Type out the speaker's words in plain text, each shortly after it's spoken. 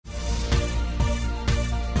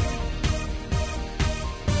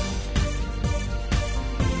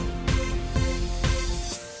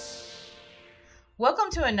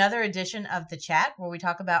Welcome to another edition of The Chat, where we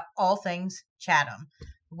talk about all things Chatham.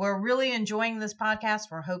 We're really enjoying this podcast.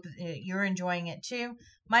 We hope you're enjoying it too.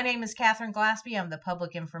 My name is Catherine Glaspie. I'm the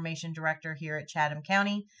Public Information Director here at Chatham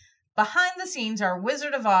County. Behind the scenes, our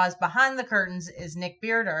Wizard of Oz, behind the curtains, is Nick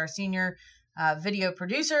Beard, our senior video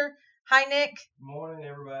producer. Hi, Nick. Good morning,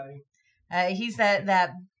 everybody. He's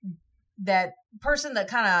that person that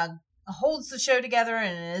kind of holds the show together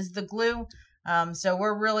and is the glue. So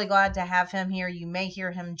we're really glad to have him here. You may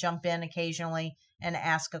hear him jump in occasionally and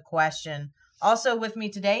ask a question. Also with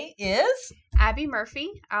me today is Abby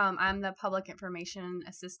Murphy. I'm the Public Information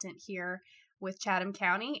Assistant here with Chatham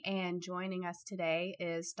County, and joining us today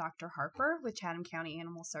is Dr. Harper with Chatham County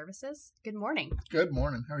Animal Services. Good morning. Good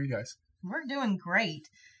morning. How are you guys? We're doing great.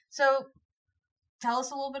 So tell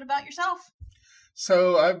us a little bit about yourself.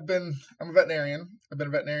 So I'm a veterinarian. I've been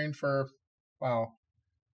a veterinarian for,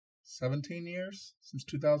 17 years, since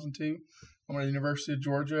 2002. I'm at the University of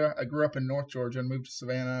Georgia. I grew up in North Georgia and moved to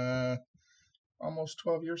Savannah almost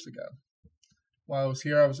 12 years ago. While I was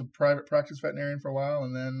here, I was a private practice veterinarian for a while,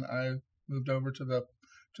 and then I moved over to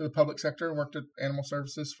the public sector and worked at Animal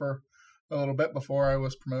Services for a little bit before I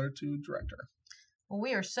was promoted to director. Well,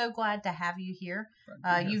 we are so glad to have you here.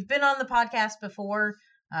 You've been on the podcast before.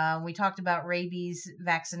 We talked about rabies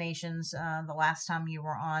vaccinations the last time you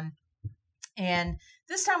were on. And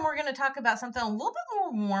this time we're going to talk about something a little bit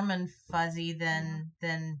more warm and fuzzy than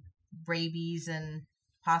rabies and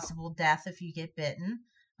possible death if you get bitten.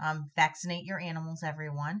 Vaccinate your animals,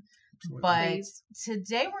 everyone. Absolutely. But Please.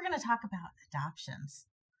 today we're going to talk about adoptions.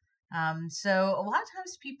 So a lot of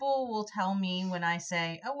times people will tell me when I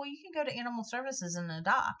say, oh, well, you can go to Animal Services and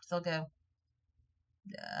adopt. They'll go,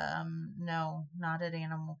 no, not at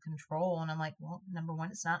Animal Control. And I'm like, well, number one,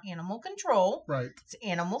 it's not Animal Control. Right. It's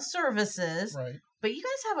Animal Services. Right. But you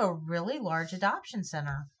guys have a really large adoption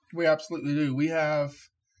center. We absolutely do. We have,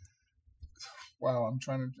 I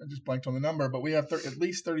just blanked on the number, but we have at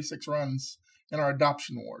least 36 runs in our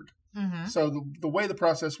adoption ward. Mm-hmm. So the way the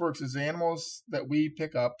process works is the animals that we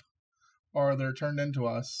pick up or they're turned into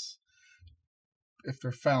us, if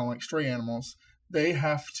they're found, like stray animals, they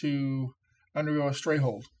have to undergo a stray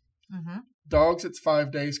hold. Mm-hmm. Dogs, it's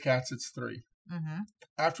 5 days. Cats, it's 3. Mm-hmm.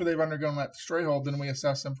 After they've undergone that stray hold, then we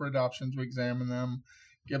assess them for adoptions. We examine them,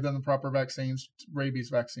 give them the proper vaccines, rabies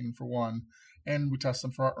vaccine for one, and we test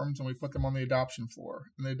them for heartworms, and we put them on the adoption floor.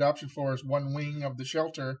 And the adoption floor is one wing of the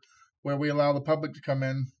shelter where we allow the public to come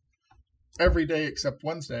in every day except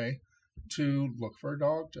Wednesday to look for a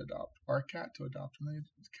dog to adopt or a cat to adopt in the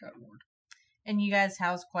cat ward. And you guys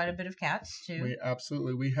house quite a bit of cats, too.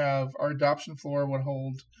 We have our adoption floor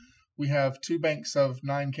we have 2 banks of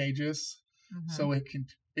 9 cages, Mm-hmm. so we can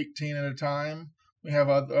 18 at a time. We have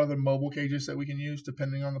other mobile cages that we can use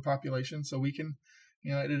depending on the population. So we can,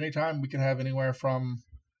 at any time, we can have anywhere from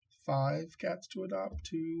 5 cats to adopt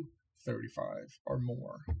to 35 or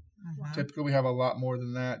more. Mm-hmm. Typically, we have a lot more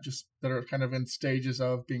than that, just that are kind of in stages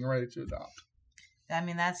of being ready to adopt. I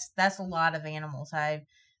mean, that's a lot of animals.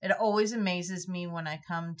 It always amazes me when I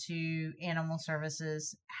come to Animal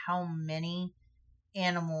Services how many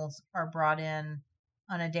animals are brought in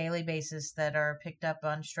on a daily basis that are picked up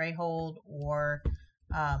on stray hold or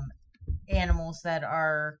animals that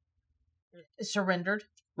are surrendered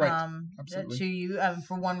to you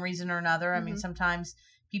for one reason or another. Mm-hmm. I mean, sometimes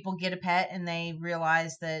people get a pet and they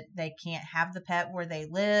realize that they can't have the pet where they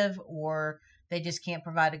live, or they just can't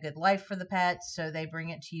provide a good life for the pet, so they bring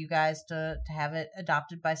it to you guys to have it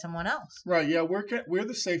adopted by someone else. Right, yeah, we're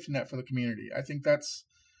the safety net for the community. I think that's,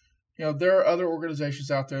 there are other organizations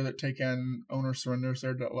out there that take in owner surrenders.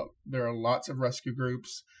 There are lots of rescue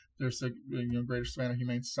groups. There's the Greater Savannah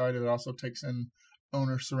Humane Society that also takes in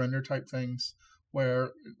owner surrender type things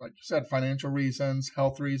where, like you said, financial reasons,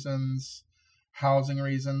 health reasons, housing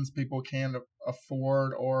reasons, people can't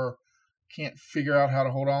afford or can't figure out how to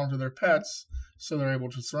hold on to their pets, so they're able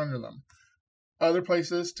to surrender them. Other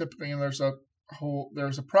places, typically, there's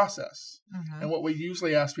a process. Mm-hmm. And what we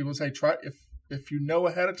usually ask people is, hey, try if you know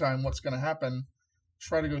ahead of time what's going to happen,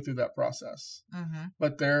 try to go through that process. Mm-hmm.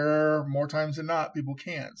 But there are more times than not, people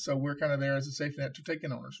can't. So we're kind of there as a safety net to take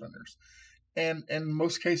in owner surrenders. And in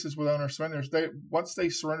most cases with owner surrenders, once they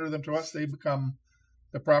surrender them to us, they become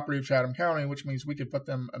the property of Chatham County, which means we could put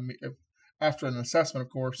them, after an assessment, of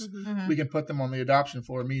course, Mm-hmm. we can put them on the adoption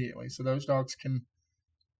floor immediately. So those dogs can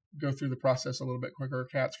go through the process a little bit quicker.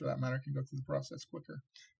 Cats, for that matter, can go through the process quicker.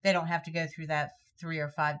 They don't have to go through that 3 or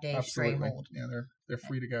 5 day stray hold. Yeah, they're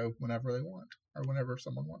free to go whenever they want or whenever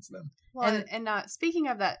someone wants them. Well, and speaking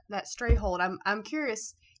of that stray hold, I'm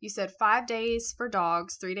curious. You said 5 days for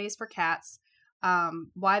dogs, 3 days for cats.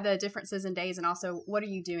 why the differences in days, and also what are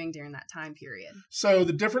you doing during that time period? So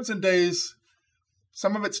the difference in days,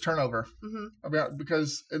 some of it's turnover.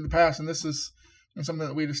 Because in the past, and this is something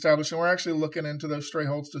that we'd established, and we're actually looking into those stray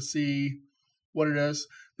holds to see what it is.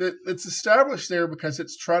 It's established there because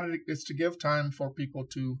it's to give time for people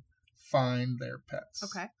to find their pets.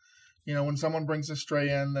 Okay. When someone brings a stray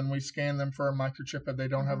in, then we scan them for a microchip. If they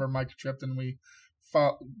don't have a microchip, then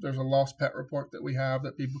there's a lost pet report that we have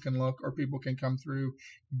that people can look, or people can come through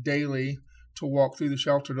daily to walk through the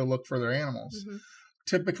shelter to look for their animals.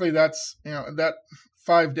 Typically, that's that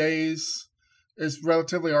 5 days is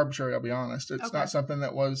relatively arbitrary. I'll be honest. It's not something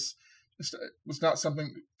that was. It's not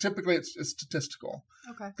something. Typically, it's statistical.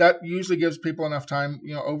 Okay. That usually gives people enough time.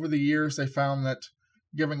 Over the years, they found that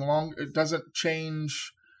giving it doesn't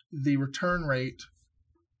change the return rate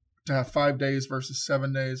to have 5 days versus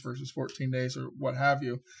 7 days versus 14 days or what have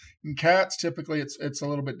you. In cats, typically it's a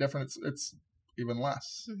little bit different. It's even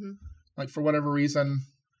less. Like for whatever reason,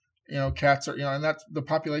 cats are, and that's the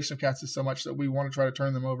population of cats is so much that we want to try to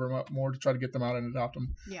turn them over more to try to get them out and adopt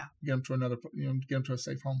them. Yeah. Get them to another, get them to a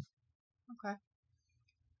safe home. Okay.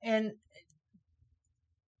 And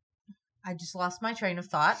I just lost my train of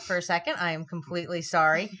thought for a second. I am completely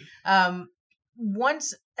sorry.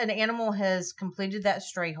 Once an animal has completed that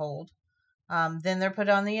stray hold, then they're put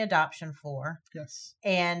on the adoption floor. Yes.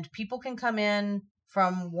 And people can come in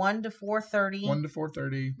from 1 to 4:30. 1 to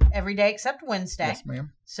 4:30. Every day except Wednesday. Yes,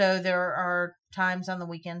 ma'am. So there are times on the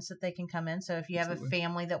weekends that they can come in. So if you have Absolutely. a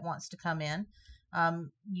family that wants to come in,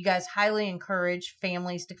 you guys highly encourage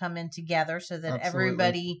families to come in together so that Absolutely.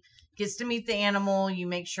 everybody gets to meet the animal. You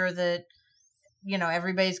make sure that,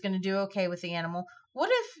 everybody's going to do okay with the animal. What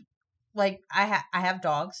if, I have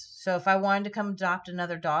dogs. So if I wanted to come adopt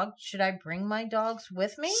another dog, should I bring my dogs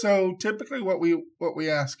with me? So typically what we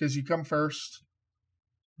ask is you come first,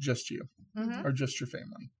 just you, or just your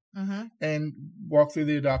family, and walk through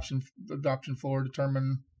the adoption floor,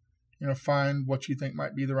 determine, find what you think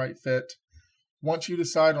might be the right fit. Once you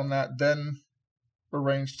decide on that, then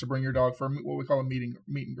arrange to bring your dog for what we call a meet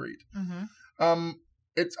and greet.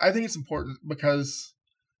 I think it's important because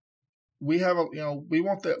we have we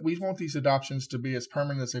want these adoptions to be as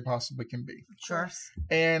permanent as they possibly can be. Sure.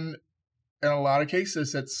 And in a lot of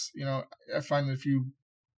cases, it's I find that if you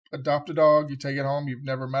adopt a dog, you take it home, you've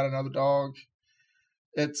never met another dog,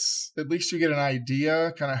 it's at least you get an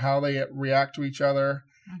idea kind of how they react to each other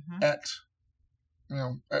at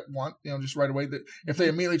one, just right away. That if they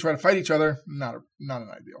immediately try to fight each other, not an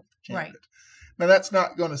ideal candidate. Right. Now that's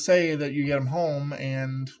not going to say that you get them home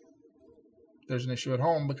and there's an issue at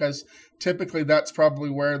home, because typically that's probably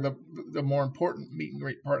where the more important meet and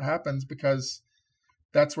greet part happens, because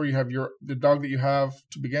that's where you have the dog that you have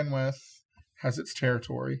to begin with has its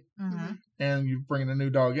territory, and you bring a new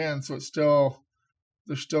dog in, so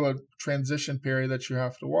there's still a transition period that you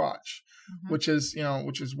have to watch, which is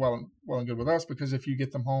well and good with us, because if you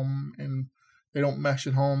get them home and they don't mesh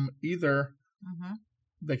at home either,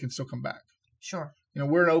 they can still come back. Sure.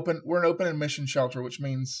 We're an open admission shelter, which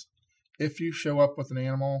means if you show up with an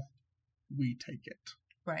animal, we take it.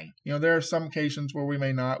 Right. There are some occasions where we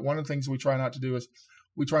may not. One of the things we try not to do is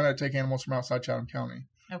we try not to take animals from outside Chatham County.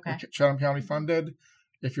 Okay. We're Chatham County funded.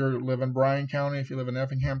 If you live in Bryan County, if you live in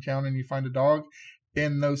Effingham County and you find a dog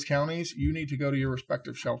in those counties, you need to go to your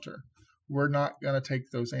respective shelter. We're not going to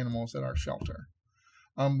take those animals at our shelter.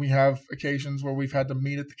 We have occasions where we've had to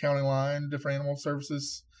meet at the county line, different animal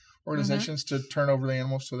services organizations, to turn over the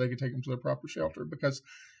animals so they can take them to their proper shelter, because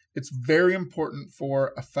it's very important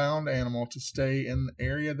for a found animal to stay in the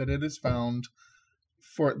area that it is found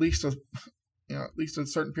for at least a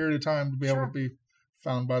certain period of time to be able to be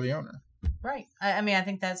found by the owner. Right. I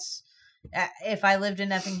think that's, if I lived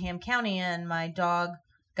in Effingham County and my dog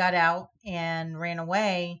got out and ran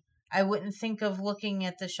away, I wouldn't think of looking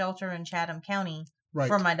at the shelter in Chatham County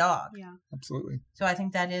for my dog. Yeah, absolutely. So I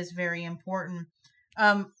think that is very important.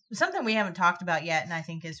 Something we haven't talked about yet, and I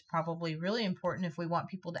think is probably really important if we want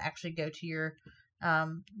people to actually go to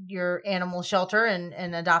your animal shelter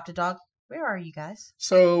and adopt a dog. Where are you guys?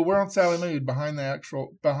 So we're on Sally Mood behind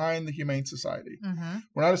the Humane Society.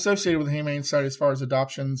 We're not associated with the Humane Society as far as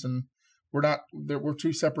adoptions, and we're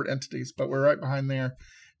two separate entities, but we're right behind there.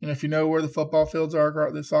 And if you know where the football fields are,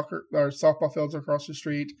 the softball fields are across the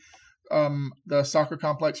street. The soccer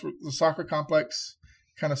complex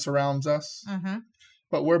kind of surrounds us.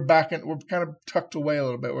 But we're kind of tucked away a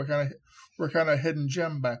little bit. We're kind of hidden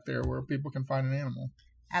gem back there where people can find an animal.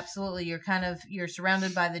 Absolutely. You're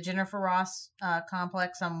surrounded by the Jennifer Ross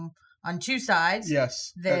complex on on two sides.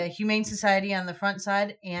 Yes. The Humane Society on the front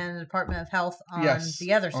side and the Department of Health on the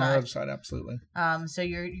other side. On the other side, absolutely. So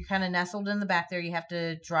you're kind of nestled in the back there. You have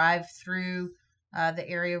to drive through the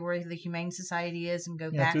area where the Humane Society is and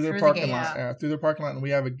go back through the parking gate. lot. Through the parking lot, and we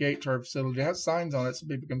have a gate to our facility. It has signs on it so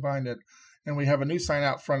people can find it, and we have a new sign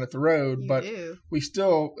out front at the road. We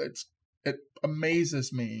still, it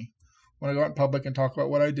amazes me when I go out in public and talk about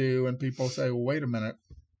what I do, and people say, "Well, wait a minute,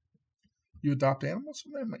 you adopt animals?"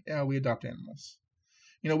 I'm like, yeah, we adopt animals.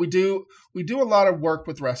 We do a lot of work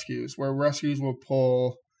with rescues, where rescues will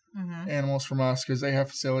pull animals from us because they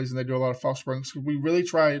have facilities and they do a lot of fostering. So we really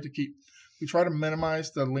try to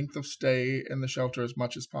minimize the length of stay in the shelter as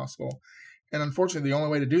much as possible. And unfortunately, the only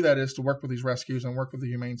way to do that is to work with these rescues and work with the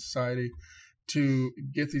Humane Society to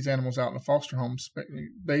get these animals out in the foster homes.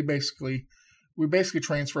 We basically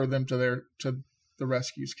transfer them to the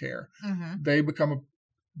rescue's care. They become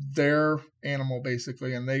their animal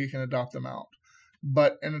basically, and they can adopt them out.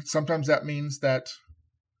 And sometimes that means that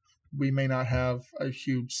we may not have a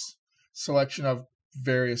huge selection of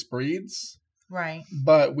various breeds. Right.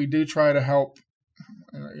 But we do try to help.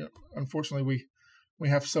 Unfortunately, we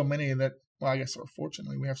have so many that, well, I guess, or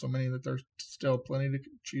fortunately, we have so many that there's still plenty to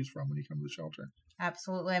choose from when you come to the shelter.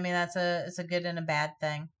 Absolutely. I mean, it's a good and a bad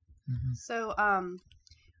thing. So,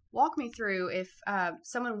 walk me through, if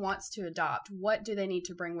someone wants to adopt, what do they need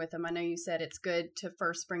to bring with them? I know you said it's good to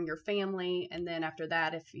first bring your family, and then after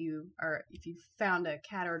that, if you found a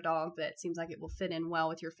cat or a dog that seems like it will fit in well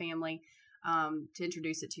with your family, to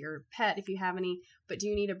introduce it to your pet if you have any. But do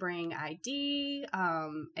you need to bring ID?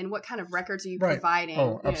 And what kind of records are you providing?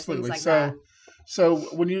 Oh, absolutely. Things like that. So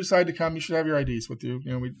when you decide to come, you should have your IDs with you.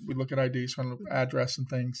 We look at IDs, kind of address and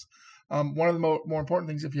things. One of the more important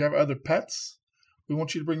things, if you have other pets, we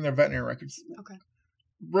want you to bring their veterinary records. Okay.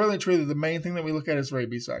 Really, truly, the main thing that we look at is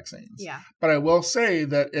rabies vaccines. Yeah. But I will say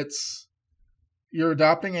that you're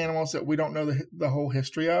adopting animals that we don't know the whole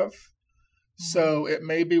history of. So it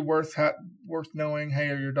may be worth knowing, hey,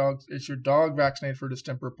 is your dog vaccinated for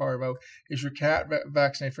distemper parvo? Is your cat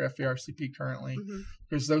vaccinated for FVRCP currently?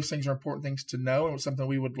 Because those things are important things to know, and it's something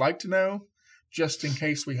we would like to know just in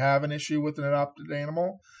case we have an issue with an adopted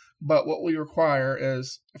animal. But what we require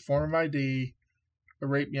is a form of ID,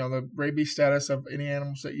 the rabies status of any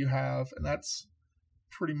animals that you have, and that's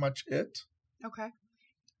pretty much it. Okay.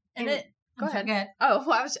 Go ahead. Oh,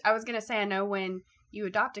 well, I was going to say, I know when you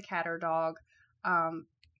adopt a cat or dog,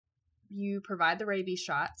 you provide the rabies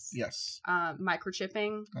shots. Yes.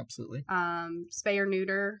 Microchipping. Absolutely. Spay or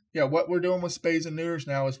neuter. Yeah, what we're doing with spays and neuters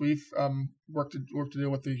now is we've worked to deal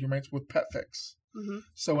with the humanes with pet fix.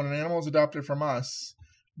 So when an animal is adopted from us,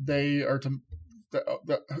 they are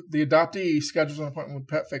the adoptee schedules an appointment with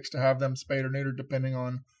pet fix to have them spayed or neutered, depending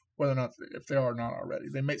on whether or not, if they are not already.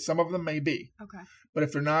 Some of them may be. Okay. But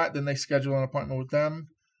if they're not, then they schedule an appointment with them,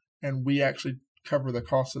 and we actually cover the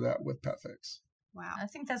cost of that with pet fix. Wow. I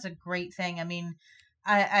think that's a great thing. I mean,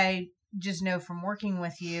 I just know from working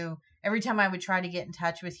with you, every time I would try to get in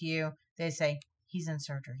touch with you, they say, he's in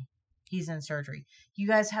surgery. He's in surgery. You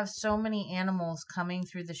guys have so many animals coming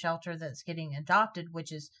through the shelter that's getting adopted,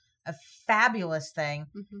 which is a fabulous thing.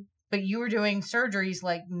 But you were doing surgeries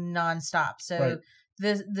like nonstop. So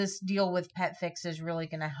this deal with pet fix is really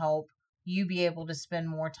going to help you be able to spend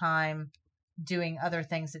more time doing other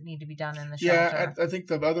things that need to be done in the shelter. Yeah, I think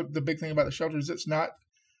the big thing about the shelter is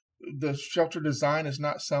the shelter design is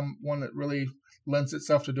not one that really lends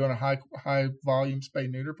itself to doing a high volume spay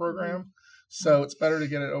neuter program. So it's better to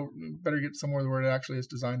get somewhere where it actually is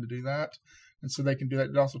designed to do that, and so they can do that.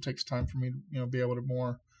 It also takes time for me to be able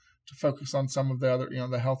to focus on some of the other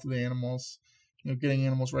the health of the animals, getting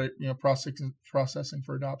animals ready, processing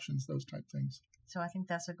for adoptions, those type things. So I think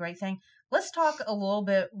that's a great thing. Let's talk a little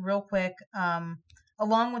bit real quick,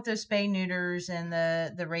 along with those spay neuters and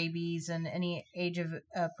the rabies and any age of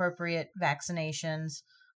appropriate vaccinations.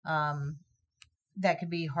 That could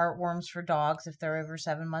be heartworms for dogs if they're over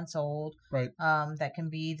 7 months old. Right. That can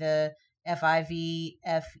be the FIV,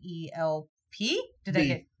 FELP. Did I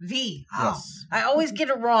get V? Yes. I always get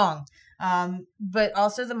it wrong. But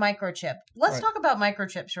also the microchip. Let's talk about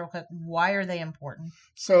microchips real quick. Why are they important?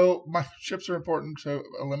 So microchips are important to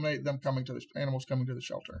eliminate animals coming to the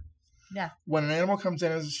shelter. Yeah. When an animal comes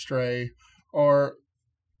in as a stray, or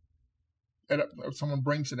someone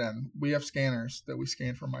brings it in, we have scanners that we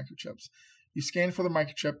scan for microchips. You scan for the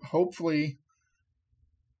microchip. Hopefully,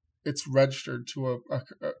 it's registered to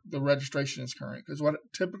the registration is current. Because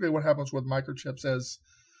typically what happens with microchips is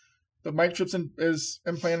the microchip is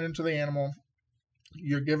implanted into the animal.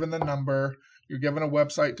 You're given the number. You're given a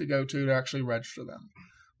website to go to actually register them.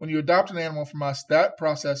 when you adopt an animal from us, that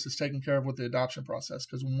process is taken care of with the adoption process.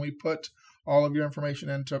 Because when we put all of your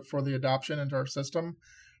information for the adoption into our system,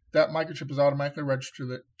 that microchip is automatically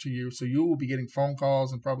registered to you. So you will be getting phone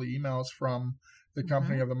calls and probably emails from the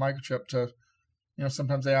company of the microchip to,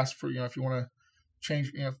 sometimes they ask for, if you want to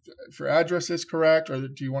change, if your address is correct, or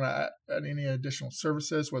do you want to add any additional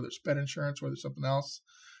services, whether it's pet insurance, whether it's something else.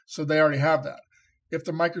 So they already have that. If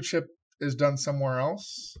the microchip is done somewhere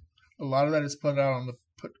else, a lot of that is put on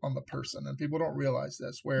the person, and people don't realize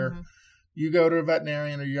this, where you go to a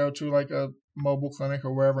veterinarian or you go to like a mobile clinic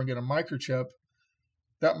or wherever and get a microchip.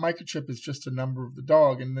 That microchip is just a number of the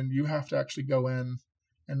dog, and then you have to actually go in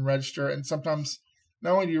and register. And sometimes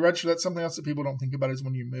not only do you register, that's something else that people don't think about is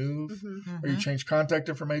when you move or you change contact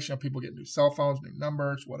information, or people get new cell phones, new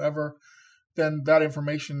numbers, whatever, then that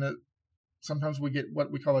information that sometimes we get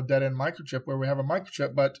what we call a dead end microchip, where we have a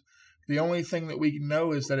microchip, but the only thing that we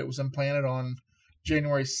know is that it was implanted on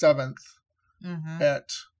January 7th at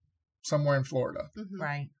somewhere in Florida.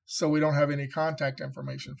 Right. So we don't have any contact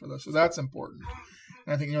information for those. So that's important.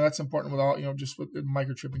 And I think, that's important with all, just with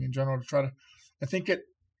microchipping in general, to try to, I think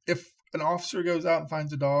if an officer goes out and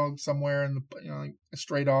finds a dog somewhere in the, like a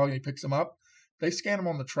stray dog, and he picks them up, they scan them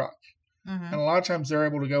on the truck. And a lot of times they're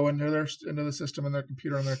able to go into the system in their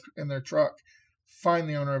computer in their truck, find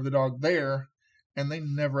the owner of the dog there, and they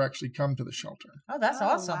never actually come to the shelter. Oh, that's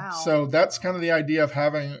awesome. Wow. So that's kind of the idea of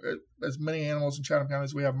having as many animals in Chatham County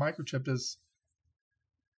as we have microchipped. Is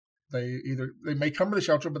they may come to the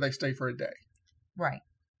shelter, but they stay for a day. Right.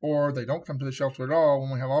 Or they don't come to the shelter at all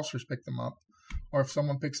when we have officers pick them up. Or if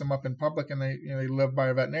someone picks them up in public and they live by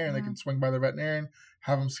a veterinarian, they can swing by their veterinarian,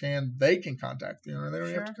 have them scanned. They can contact they don't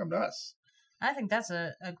even have to come to us. I think that's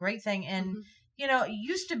a great thing. And it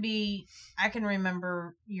used to be, I can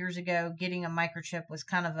remember years ago, getting a microchip was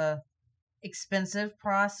kind of a expensive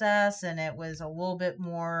process, and it was a little bit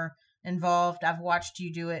more involved. I've watched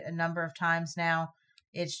you do it a number of times now.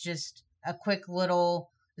 It's just a quick little,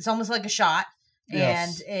 it's almost like a shot.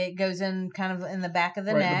 Yes. And it goes in kind of in the back of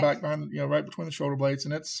the neck. Right, the back behind, right between the shoulder blades.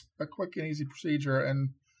 And it's a quick and easy procedure, and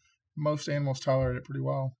most animals tolerate it pretty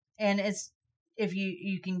well. And it's, if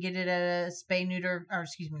you can get it at a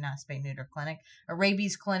a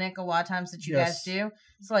rabies clinic, a lot of times that you guys do,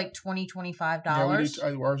 it's like $25. Yeah,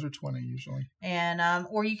 ours are $20 usually. And,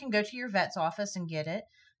 or you can go to your vet's office and get it.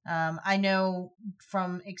 I know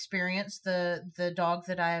from experience, the dog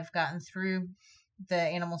that I've gotten through the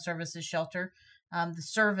Animal Services shelter, the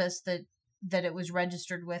service that it was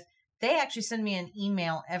registered with, they actually send me an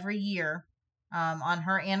email every year on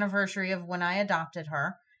her anniversary of when I adopted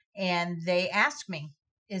her, and they ask me,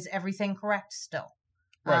 is everything correct still?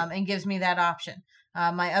 Right. And gives me that option.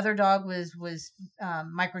 My other dog was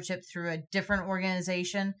microchipped through a different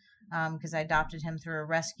organization because I adopted him through a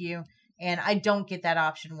rescue, and I don't get that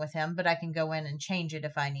option with him, but I can go in and change it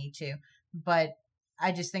if I need to. But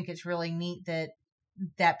I just think it's really neat that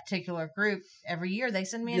particular group, every year they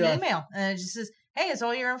send me an email, and it just says, hey, is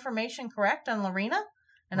all your information correct on Lorena?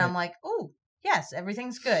 And I'm like, oh, yes,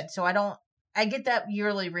 everything's good. So I get that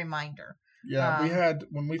yearly reminder. Yeah, we had,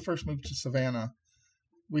 when we first moved to Savannah,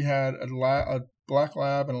 we had a black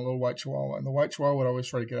lab and a little white chihuahua, and the white chihuahua would always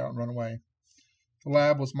try to get out and run away. The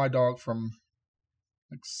lab was my dog from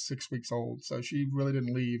like 6 weeks old, so she really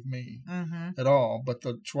didn't leave me at all. But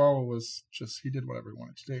the chihuahua was just, he did whatever he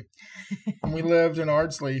wanted to do. And we lived in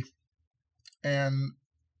Ardsley, and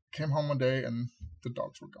came home one day, and the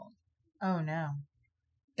dogs were gone. Oh, no.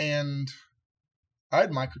 And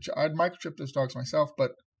I'd microchipped those dogs myself,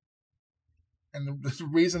 and the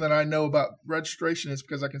reason that I know about registration is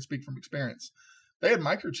because I can speak from experience. They had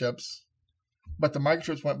microchips, but the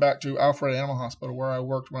microchips went back to Alfred Animal Hospital, where I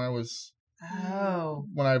worked when I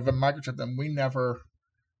microchipped them. We never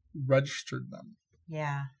registered them.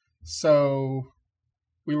 Yeah. So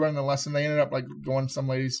we learned the lesson. They ended up like going to some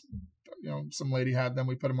ladies, some lady had them.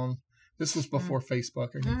 We put them on. This was before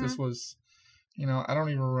Facebook. I think this was, I don't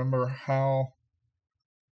even remember how.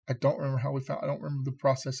 I don't remember how we found. I don't remember the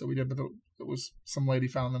process that we did, but it was some lady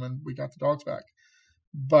found them and we got the dogs back.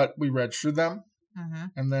 But we registered them,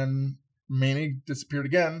 and then Manny disappeared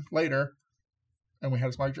again later, and we had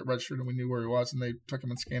his microchip registered, and we knew where he was, and they took him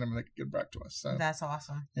and scanned him, and they could get him back to us. So that's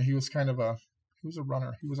awesome. And he was he was a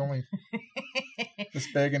runner. He was only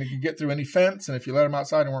this big, and he could get through any fence. And if you let him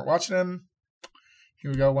outside and weren't watching him,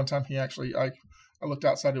 here we go. One time, I looked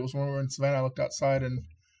outside. It was when we were in Savannah. I looked outside, and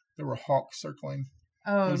there were hawks circling.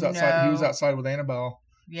 Oh, he was outside. no. He was outside with Annabelle.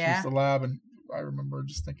 Yeah. She's the lab, and I remember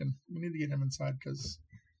just thinking, we need to get him inside because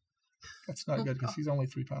that's not good because he's only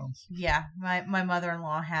 3 pounds. Yeah. My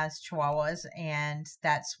mother-in-law has Chihuahuas, and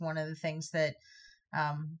that's one of the things that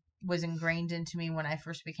was ingrained into me when I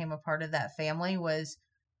first became a part of that family was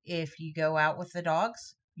if you go out with the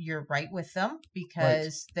dogs, you're right with them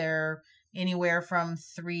because they're anywhere from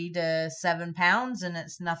 3 to 7 pounds, and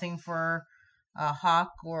it's nothing for a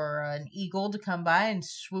hawk or an eagle to come by and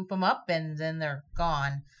swoop them up, and then they're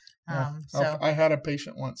gone. So I had a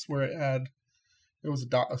patient once where it was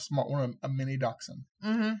a small one, a mini dachshund,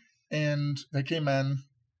 and they came in.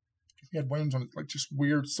 He had wounds on it, like just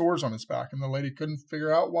weird sores on his back, and the lady couldn't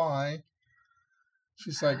figure out why.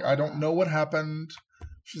 She's like, I don't know what happened.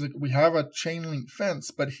 She's like, we have a chain link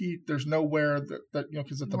fence, but there's nowhere that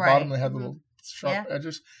because at the bottom they had the little sharp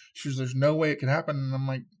edges. She was, there's no way it could happen. And I'm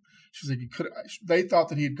like, she's like, they thought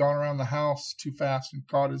that he had gone around the house too fast and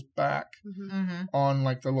caught his back on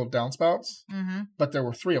like the little downspouts, but there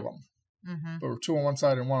were 3 of them. There were 2 on one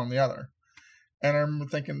side and 1 on the other. And I remember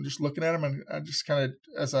thinking, just looking at him, and I just kind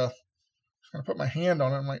of put my hand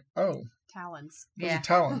on it. I'm like, oh. Talons. Those are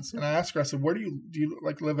talons. And I asked her, I said, where do you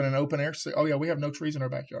like live in an open air? She said, oh yeah, we have no trees in our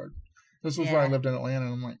backyard. This was when I lived in Atlanta.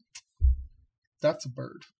 And I'm like, that's a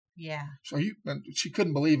bird. Yeah. So she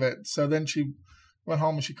couldn't believe it. So then she went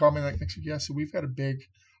home and she called me like next week. Yeah, so we've got a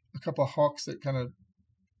couple of hawks that kind of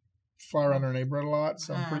fly around our neighborhood a lot.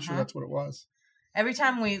 So I'm pretty sure that's what it was. Every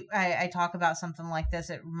time I talk about something like this,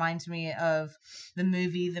 it reminds me of the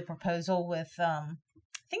movie The Proposal with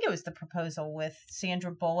I think it was The Proposal with Sandra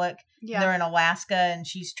Bullock. Yeah. They're in Alaska and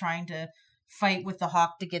she's trying to fight with the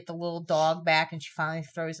hawk to get the little dog back, and she finally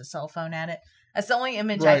throws a cell phone at it. That's the only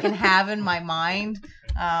image I can have in my mind.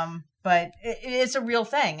 But it's a real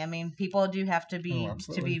thing. I mean, people do have to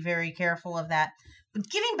be very careful of that. But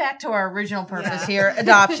getting back to our original purpose here,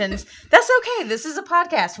 adoptions, that's okay. This is a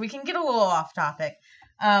podcast. We can get a little off topic.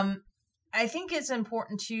 I think it's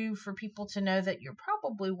important too for people to know that you're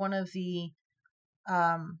probably one of the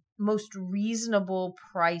most reasonable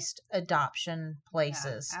priced adoption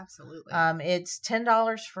places. Yeah, absolutely. It's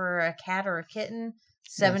 $10 for a cat or a kitten,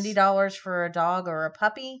 $70 for a dog or a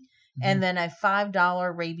puppy, and then a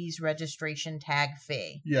 $5 rabies registration tag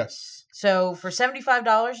fee. Yes. So for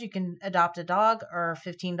 $75, you can adopt a dog, or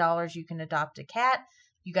 $15, you can adopt a cat.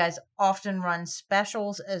 You guys often run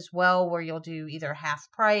specials as well, where you'll do either half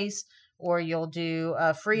price or you'll do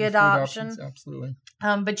a free adoption. Absolutely.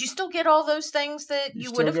 But you still get all those things that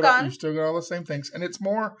you would have gotten. You still get all the same things. And it's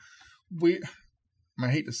more, I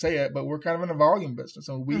hate to say it, but we're kind of in a volume business.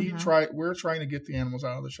 So we're trying to get the animals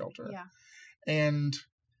out of the shelter. Yeah. And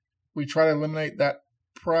we try to eliminate that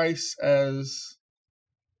price as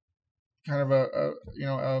kind of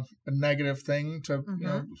a negative thing to,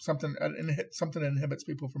 something that inhibits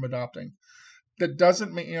people from adopting. That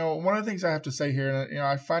doesn't mean, one of the things I have to say here, and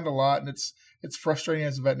I find a lot, and it's frustrating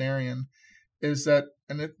as a veterinarian, is that,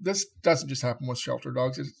 this doesn't just happen with shelter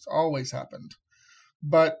dogs, it's always happened.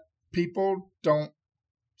 But people don't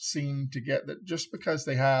seem to get that just because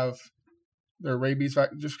they have their rabies,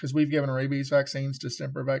 just because we've given rabies vaccines,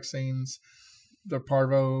 distemper vaccines, the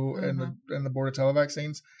parvo and the bordetella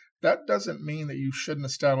vaccines, that doesn't mean that you shouldn't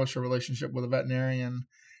establish a relationship with a veterinarian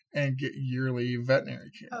and get yearly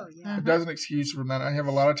veterinary care. Oh, yeah. It doesn't excuse from that. I have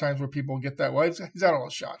a lot of times where people get that, well, he's had all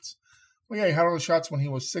the shots. Well, yeah, he had all the shots when he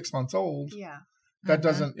was 6 months old. Yeah. That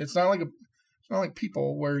doesn't, it's not like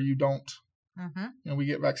people where you don't, we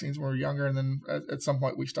get vaccines when we're younger and then at some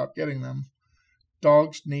point we stop getting them.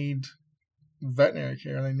 Dogs need veterinary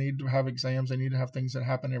care. They need to have exams. They need to have things that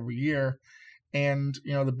happen every year. And,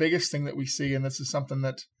 the biggest thing that we see, and this is something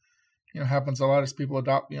that, happens a lot, is people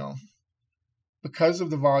adopt, because of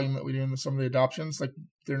the volume that we do in some of the adoptions, like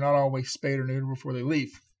they're not always spayed or neutered before they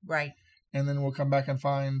leave. Right. And then we'll come back and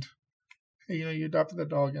find, hey, you adopted that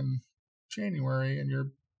dog in January and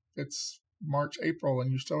it's March, April,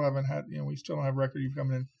 and you still haven't had, we still don't have record you've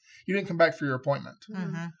come in. You didn't come back for your appointment.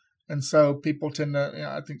 And so people tend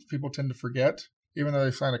to, I think people tend to forget, even though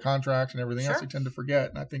they signed a contract and everything else, they tend to forget.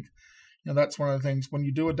 And I think, that's one of the things, when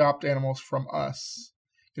you do adopt animals from us,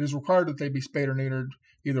 it is required that they be spayed or neutered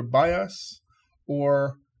either by us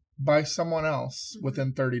or by someone else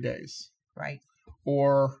within 30 days. Right.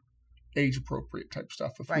 Or age appropriate type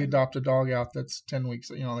stuff. If we adopt a dog out that's 10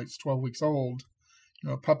 weeks, it's 12 weeks old,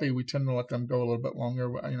 a puppy, we tend to let them go a little bit longer,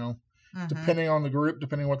 depending on the group,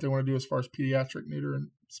 depending on what they want to do as far as pediatric neuter and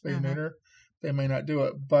spay and neuter, they may not do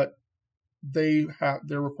it, but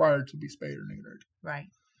they're required to be spayed or neutered. Right.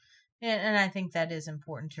 And I think that is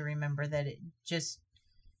important to remember, that it just,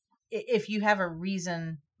 if you have a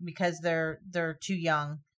reason because they're too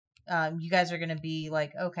young, you guys are going to be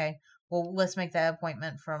like, okay, well, let's make that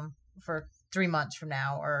appointment for 3 months from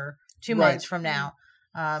now or 2 months from now.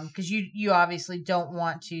 Because you obviously don't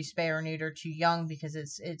want to spay or neuter too young, because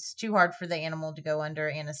it's too hard for the animal to go under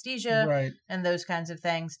anesthesia and those kinds of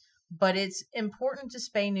things. but it's important to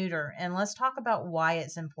spay neuter. And let's talk about why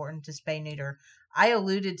it's important to spay neuter. I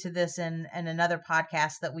alluded to this in another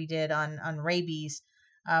podcast that we did on rabies.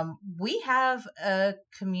 We have a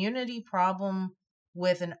community problem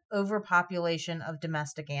with an overpopulation of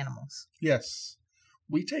domestic animals. Yes.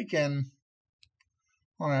 We take in,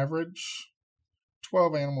 on average,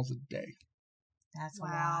 12 animals a day. That's a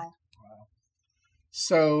lot. Wow.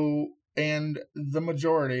 So, and the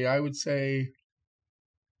majority, I would say,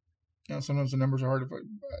 sometimes the numbers are hard to put,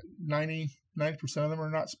 90% of them are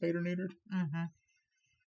not spayed or neutered. Mm-hmm.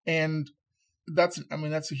 And that's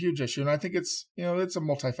a huge issue. And I think it's a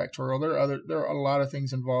multifactorial. There are a lot of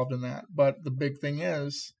things involved in that. But the big thing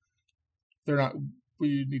is,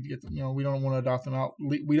 we need to get them, we don't want to adopt them out.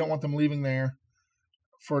 We don't want them leaving there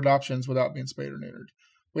for adoptions without being spayed or neutered.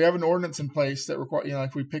 We have an ordinance in place that requires,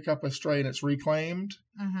 if we pick up a stray and it's reclaimed,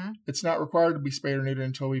 Mm-hmm. it's not required to be spayed or neutered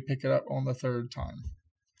until we pick it up on the third time.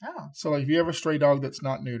 Oh. So, if you have a stray dog that's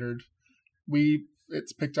not neutered,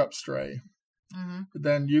 it's picked up stray. Mm-hmm.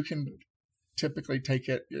 Then you can typically take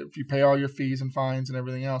it, if you pay all your fees and fines and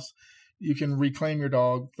everything else, you can reclaim your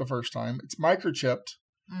dog the first time. It's microchipped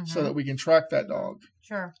so that we can track that dog.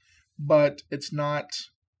 Sure. But it's not,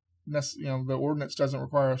 the ordinance doesn't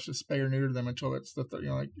require us to spay or neuter them until it's like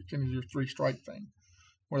your 3-strike thing,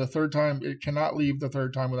 where the third time, it cannot leave the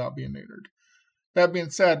third time without being neutered. That being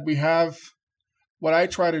said, what I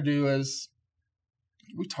try to do is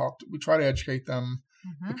we try to educate them,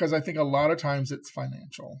 because I think a lot of times it's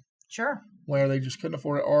financial. Sure. Where they just couldn't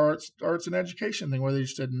afford it, or it's an education thing where they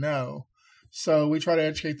just didn't know. So we try to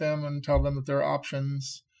educate them and tell them that there are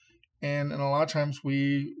options, and a lot of times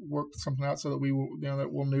we work something out so that we will,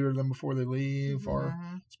 that we'll neuter them before they leave or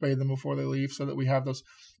spay them before they leave, so that we have those.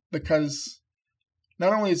 Because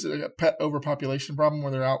not only is it a pet overpopulation problem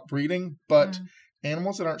where they're out breeding, but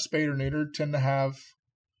animals that aren't spayed or neutered tend to have,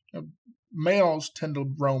 males tend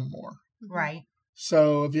to roam more. Right.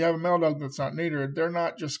 So if you have a male dog that's not neutered, they're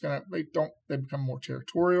not just they become more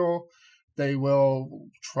territorial. They will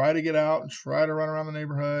try to get out and try to run around the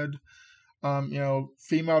neighborhood.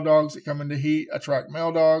 Female dogs that come into heat attract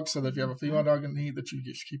male dogs. So that if you have a female dog in the heat that you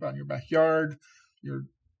just keep out in your backyard, you're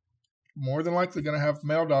more than likely going to have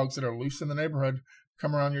male dogs that are loose in the neighborhood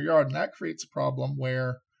come around your yard. And that creates a problem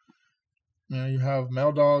where, you have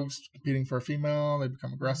male dogs competing for a female. They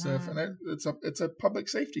become aggressive, and it's a public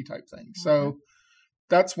safety type thing. So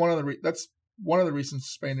that's one of the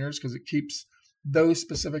reasons to spay neuters, because it keeps those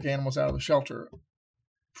specific animals out of the shelter,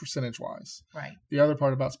 percentage wise. Right. The other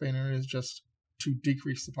part about spay neuter is just to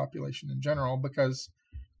decrease the population in general, because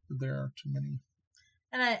there are too many.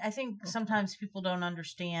 And I think sometimes people don't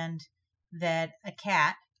understand that a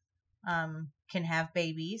cat can have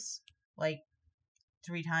babies like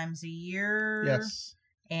 3 times a year. Yes.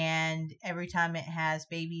 And every time it has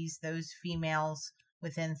babies, those females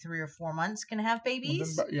within 3 or 4 months can have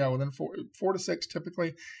babies. Within 4 to 6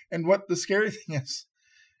 typically. And what the scary thing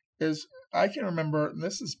is I can remember, and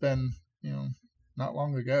this has been, not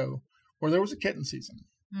long ago, where there was a kitten season.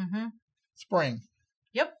 Mm-hmm. Spring.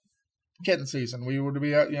 Yep. Kitten season. We would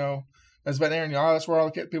be out, as veterinarian, that's where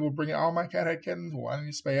all the people bring it. Oh, my cat had kittens. Why didn't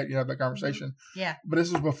you spay it? You have that conversation. Yeah. But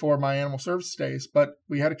this was before my animal service days, but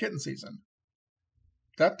we had a kitten season.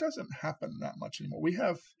 That doesn't happen that much anymore. We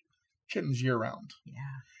have kittens year round.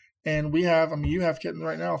 Yeah. And we have, you have kittens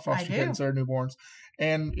right now, foster kittens that are newborns.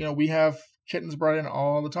 And, we have kittens brought in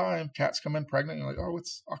all the time. Cats come in pregnant. You're like, oh,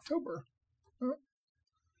 it's October.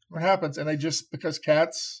 What happens? And because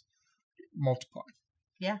cats multiply.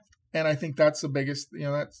 Yeah. And I think that's the biggest,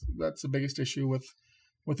 that's the biggest issue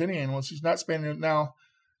with any animal. It's not spaying and neuter. Now,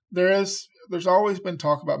 there's always been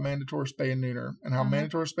talk about mandatory spay and neuter, and how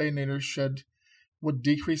mandatory spay and neuter would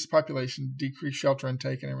decrease population, decrease shelter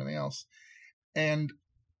intake, and everything else. And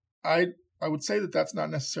I would say that that's not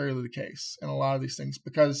necessarily the case in a lot of these things,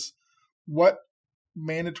 because what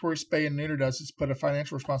mandatory spay and neuter does is put a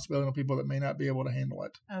financial responsibility on people that may not be able to handle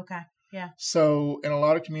it. Okay. Yeah. So in a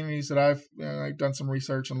lot of communities that I've done some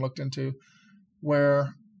research and looked into,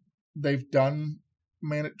 where they've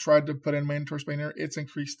tried to put in mandatory spay and neuter, it's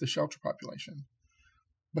increased the shelter population.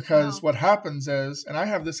 Because what happens is, and I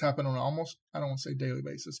have this happen on almost, I don't want to say daily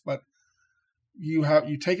basis, but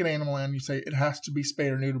you take an animal in, you say it has to be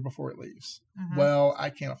spayed or neutered before it leaves. Well, I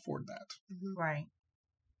can't afford that. Right.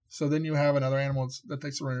 So then you have another animal that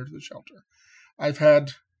they surrender to the shelter. I've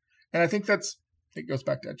had, and I think it goes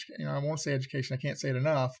back to education. I won't say education. I can't say it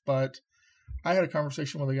enough, but I had a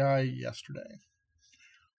conversation with a guy yesterday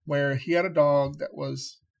where he had a dog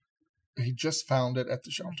he just found it at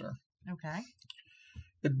the shelter. Okay.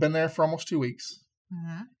 It'd been there for almost 2 weeks.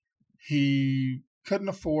 He couldn't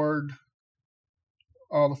afford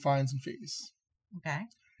all the fines and fees. Okay.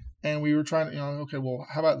 And we were trying to, okay, well,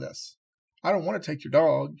 how about this? I don't want to take your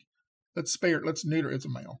dog. Let's spay it. Let's neuter. It's a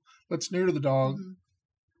male. Let's neuter the dog. Mhm.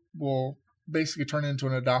 We'll basically turn it into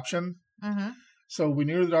an adoption. Mm-hmm. So we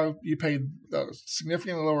neuter the dog. You pay a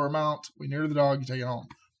significantly lower amount. We neuter the dog. You take it home.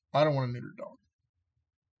 I don't want to neuter the dog.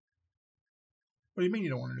 What do you mean you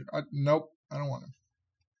don't want to neuter? Nope, I don't want him.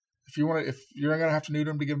 If you're going to have to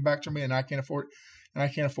neuter him to give him back to me, and I can't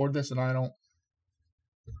afford this, and I don't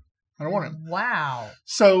want him. Wow.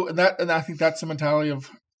 So and I think that's the mentality of,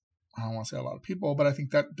 I don't want to say a lot of people, but I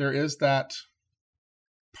think that there is that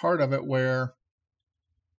part of it where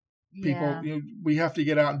people, we have to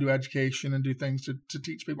get out and do education and do things to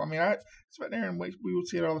teach people. I mean, as a veterinarian, we would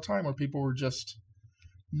see it all the time where people were just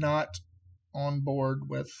not on board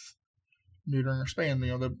with neutering or spaying.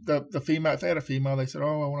 The female, if they had a female, they said,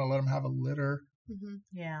 "Oh, I want to let them have a litter." Mm-hmm.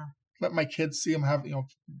 Yeah. Let my kids see them have,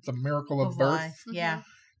 the miracle of birth. Life. Yeah.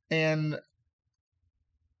 And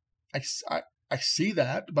I see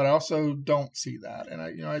that, but I also don't see that. And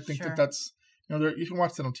I think Sure. that's, you can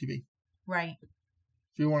watch that on TV. Right.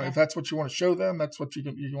 If you want, if that's what you want to show them, that's what you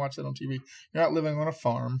can watch that on TV. You're not living on a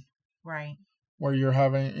farm. Right. Where you're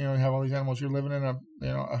having, you have all these animals. You're living in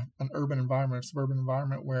an urban environment, a suburban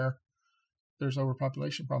environment where there's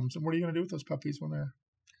overpopulation problems. And what are you going to do with those puppies when they're...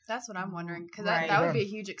 That's what I'm wondering, because Right. that would be a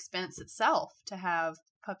huge expense itself to have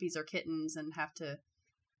puppies or kittens and have to,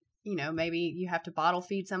 maybe you have to bottle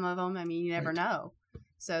feed some of them. I mean, you never Right. know.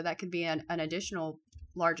 So that could be an additional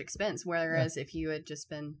large expense, whereas if you had just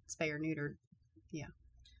been spay or neutered.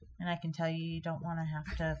 And I can tell you don't want to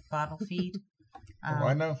have to bottle feed.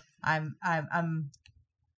 I know. I'm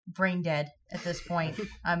brain dead at this point.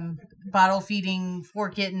 I'm bottle feeding 4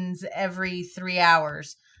 kittens every 3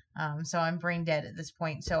 hours. So I'm brain dead at this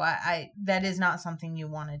point. So I that is not something you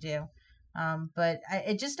want to do. But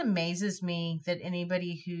it just amazes me that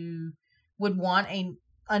anybody who would want a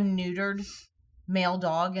unneutered male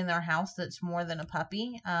dog in their house that's more than a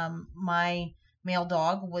puppy. My male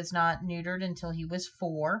dog was not neutered until he was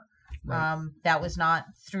 4. Right. That was not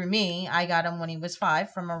through me. I got him when he was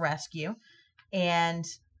 5 from a rescue. And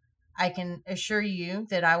I can assure you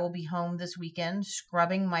that I will be home this weekend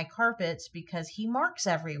scrubbing my carpets because he marks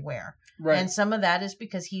everywhere. Right. And some of that is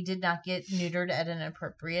because he did not get neutered at an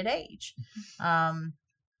appropriate age. And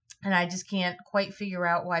I just can't quite figure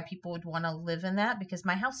out why people would want to live in that because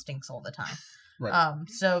my house stinks all the time. Right.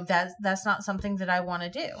 So that's not something that I want to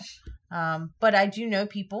do. But I do know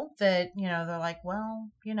people that, they're like, well,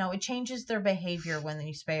 it changes their behavior when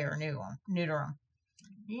you spay or neuter them.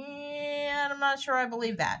 Yeah, I'm not sure I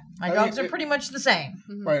believe that. My dogs are pretty much the same.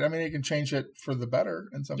 Mm-hmm. Right. I mean, it can change it for the better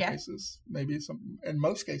in some Yeah. cases. Maybe in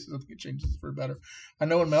most cases, I think it changes it for the better. I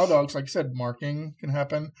know in male dogs, like you said, marking can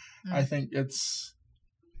happen. Mm. I think it's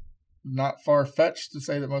not far-fetched to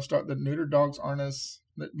say that that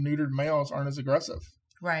neutered males aren't as aggressive.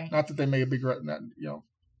 Right. Not that they may be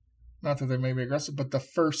not that they may be aggressive, but the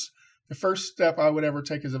first step I would ever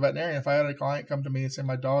take as a veterinarian, if I had a client come to me and say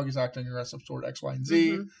my dog is acting aggressive toward X, Y, and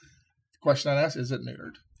Z, Mhm. the question I'd ask is it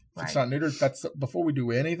neutered? If it's not neutered, before we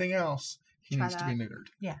do anything else, he Try needs to be neutered.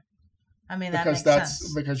 Yeah. I mean, that makes Because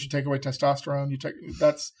sense. because you take away testosterone,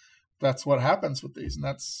 that's what happens with these, and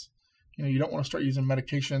that's you don't want to start using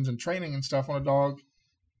medications and training and stuff on a dog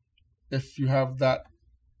if you have that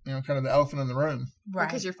kind of the elephant in the room. Right.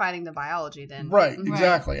 Because you're fighting the biology then. Right, Mhm.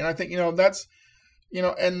 exactly. And I think, that's,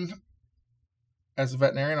 and as a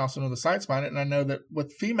veterinarian, I also know the science behind it. And I know that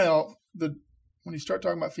with when you start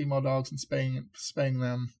talking about female dogs and spaying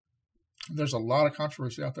them, there's a lot of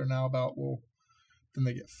controversy out there now about, well, then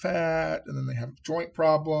they get fat and then they have joint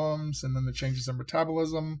problems and then it changes their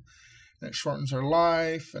metabolism and it shortens their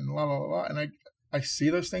life and la, la, la, la. And I see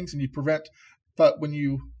those things and but when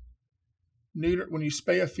you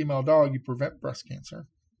spay a female dog, you prevent breast cancer.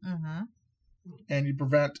 Mm-hmm. And you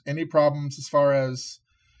prevent any problems as far as,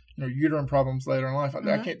 uterine problems later in life.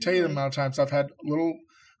 I can't tell you the amount of times I've had little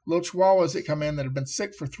chihuahuas that come in that have been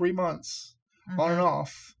sick for 3 months on and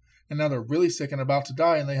off. And now they're really sick and about to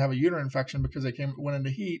die and they have a uterine infection because they went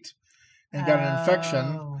into heat and got an infection.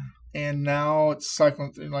 Oh. And now it's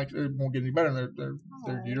cycling, like it won't get any better. And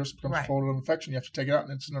their uterus becomes Right. full of infection. You have to take it out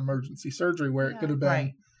and it's an emergency surgery where it could have been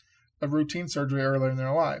Right. a routine surgery earlier in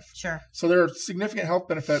their life. Sure. So there are significant health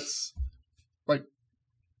benefits like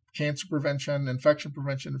cancer prevention, infection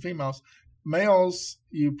prevention in females. Males,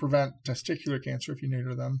 you prevent testicular cancer if you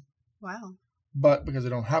neuter them, Wow. but because they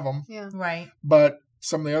don't have them. Yeah. Right. But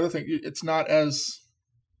some of the other things, it's not as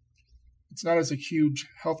a huge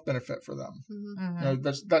health benefit for them. Mm-hmm. Mm-hmm.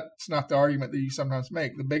 That's not the argument that you sometimes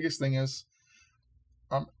make. The biggest thing is,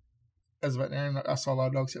 as a veterinarian, I saw a lot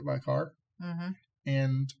of dogs hit by a car. Mm-hmm.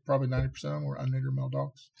 and probably 90% of them were unneutered male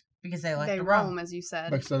dogs. Because they like They to roam, roam. as you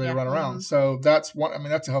said. Like so they Yeah. run around. Mhm. So that's one. I mean,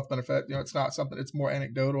 that's a health benefit. It's not something. It's more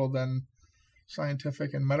anecdotal than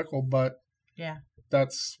scientific and medical, but Yeah.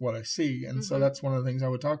 that's what I see, and so Mhm. that's one of the things I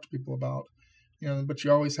would talk to people about. But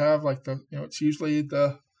you always have like it's usually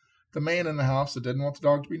the man in the house that didn't want the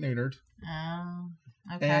dog to be neutered,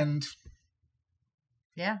 Okay. and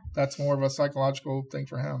yeah. that's more of a psychological thing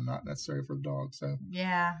for him, not necessarily for the dog. So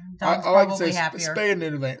Yeah. Dog's I like to probably say happier. spay and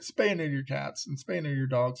neuter your cats and spay and neuter your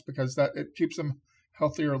dogs, because that it keeps them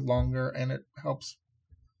healthier longer, and it helps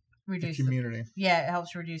the Reduce community. it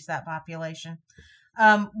helps reduce that population.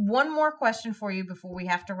 One more question for you before we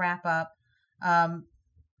have to wrap up.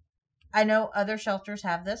 I know other shelters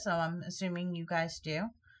have this, so I'm assuming you guys do.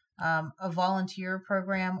 A volunteer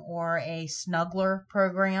program or a snuggler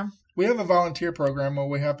program. We have a volunteer program where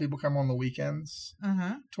we have people come on the weekends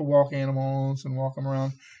Mm-hmm. to walk animals and walk them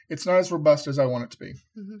around. It's not as robust as I want it to be.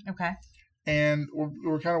 Okay. And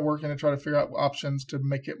we're kind of working to try to figure out options to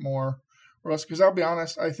make it more robust. Because I'll be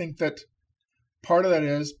honest, I think that part of that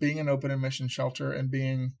is being an open admission shelter and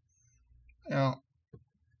being, we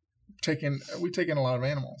take in a lot of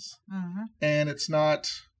animals. Mm-hmm. And it's not,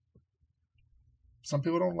 some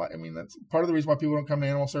people don't like, I mean, that's part of the reason why people don't come to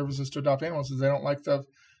animal services to adopt animals is they don't like the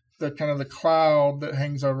kind of the cloud that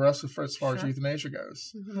hangs over us as far as Sure. euthanasia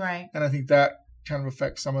goes. Right. And I think that kind of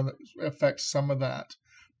affects some of that.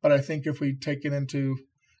 But I think if we take it into,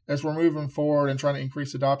 as we're moving forward and trying to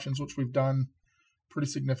increase adoptions, which we've done pretty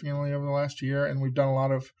significantly over the last year, and we've done a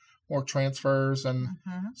lot of more transfers and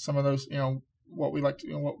Mm-hmm. some of those, what we like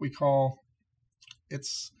to, what we call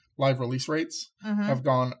its live release rates Mm-hmm. have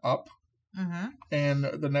gone up. Mm-hmm. And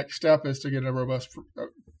the next step is to get a robust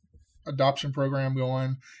adoption program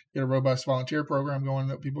going, get a robust volunteer program going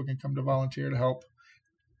that people can come to volunteer to help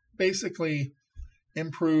basically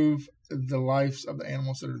improve the lives of the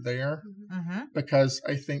animals that are there. Mm-hmm. Because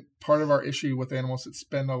I think part of our issue with animals that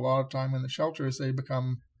spend a lot of time in the shelter is they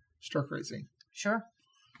become stir crazy. Sure.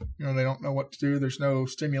 They don't know what to do. There's no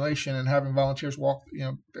stimulation, and having volunteers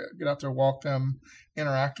get out there, walk them,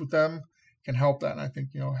 interact with them can help that. And I think,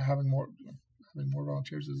 having more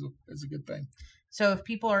volunteers is a good thing. So if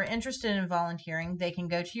people are interested in volunteering, they can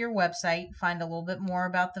go to your website, find a little bit more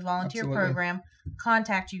about the volunteer Absolutely. program,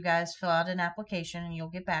 contact you guys, fill out an application, and you'll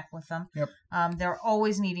get back with them. Yep. They're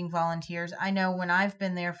always needing volunteers. I know when I've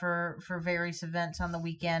been there for various events on the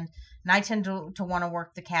weekend, and I tend to want to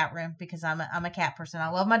work the cat room because I'm a cat person. I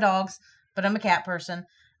love my dogs, but I'm a cat person.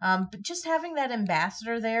 But just having that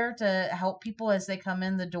ambassador there to help people as they come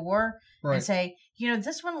in the door Right. and say,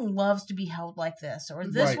 this one loves to be held like this, or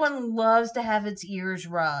this Right. one loves to have its ears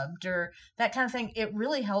rubbed, or that kind of thing. It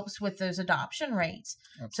really helps with those adoption rates.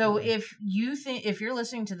 Absolutely. So if you're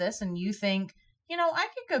listening to this and you think, I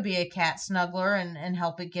could go be a cat snuggler and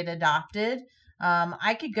help it get adopted.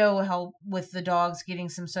 I could go help with the dogs getting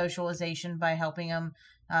some socialization by helping them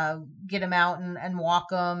get them out and walk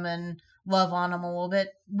them and love on them a little bit.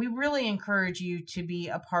 We really encourage you to be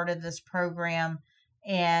a part of this program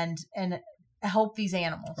and help these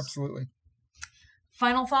animals. Absolutely.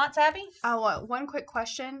 Final thoughts, Abby? Oh, one quick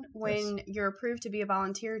question. When you're approved to be a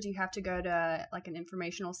volunteer, do you have to go to like an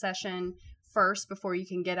informational session first before you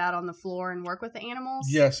can get out on the floor and work with the animals?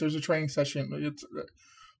 Yes, there's a training session. It's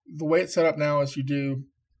the way it's set up now is you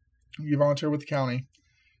volunteer with the county.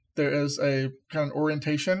 There is a kind of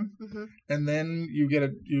orientation, Mm-hmm. and then you get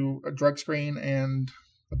a drug screen and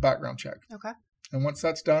a background check. Okay. And once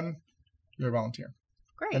that's done, you're a volunteer.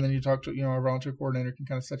 Great. And then you talk to, our volunteer coordinator can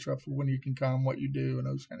kind of set you up for when you can come, what you do, and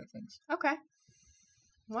those kind of things. Okay.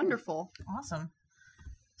 Wonderful. Awesome.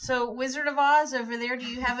 So, Wizard of Oz over there, do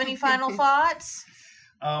you have any final thoughts?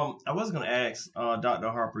 I was going to ask Dr.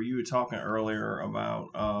 Harper, you were talking earlier about,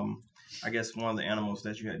 I guess, one of the animals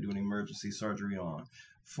that you had to do an emergency surgery on.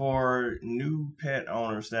 For new pet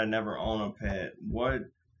owners that never own a pet, what,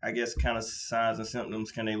 I guess, kind of signs and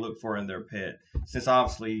symptoms can they look for in their pet? Since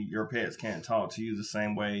obviously your pets can't talk to you the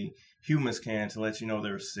same way humans can to let you know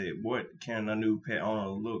they're sick, what can a new pet owner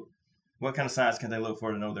what kind of signs can they look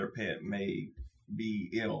for to know their pet may be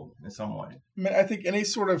ill in some way? I mean, I think any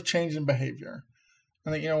sort of change in behavior.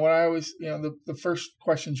 I think, what I always, the first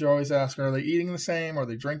questions you always ask are they eating the same? Are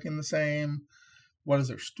they drinking the same? What does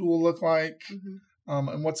their stool look like? Mm-hmm.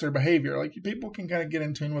 And what's their behavior? Like, people can kind of get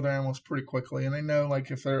in tune with their animals pretty quickly, and they know, like,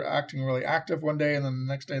 if they're acting really active one day and then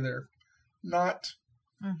the next day they're not,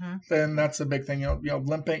 Mm-hmm. then that's a big thing.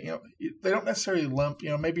 Limping, they don't necessarily limp.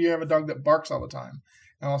 Maybe you have a dog that barks all the time,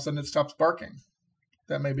 and all of a sudden it stops barking.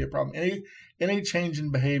 That may be a problem. Any change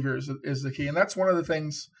in behavior is the key, and that's one of the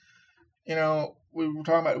things. we were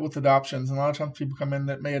talking about with adoptions, and a lot of times people come in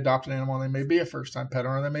that may adopt an animal, and they may be a first-time pet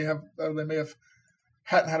owner, they may have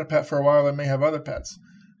hadn't had a pet for a while, they may have other pets.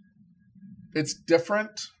 It's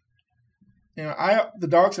different. The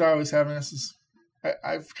dogs that I always have, and this is,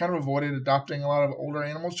 I've kind of avoided adopting a lot of older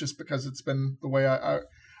animals just because it's been the way I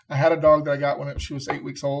had a dog that I got when she was 8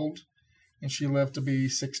 weeks old, and she lived to be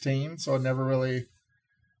 16, so I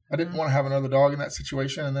didn't want to have another dog in that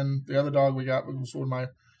situation. And then the other dog we got was when my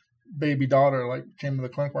baby daughter came to the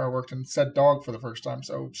clinic where I worked and said dog for the first time,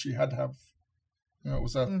 so she had to have, it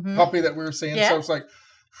was a puppy that we were seeing. So it's like,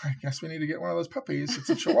 I guess we need to get one of those puppies. It's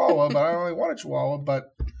a Chihuahua, but I don't really want a Chihuahua,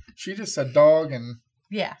 but she just said dog, and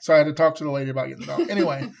so I had to talk to the lady about getting the dog.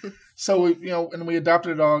 Anyway, so we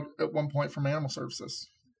adopted a dog at one point from Animal Services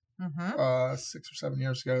 6 or 7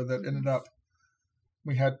 years ago. That ended up,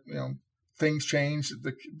 we had things changed.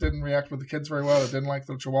 It didn't react with the kids very well. It didn't like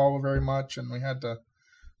the Chihuahua very much, and we had to.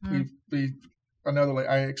 A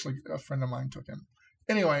friend of mine took him.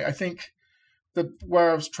 Anyway, I think where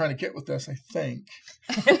I was trying to get with this,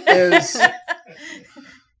 is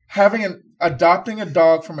adopting a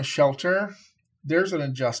dog from a shelter. There's an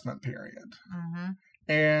adjustment period,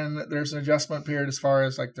 and there's an adjustment period as far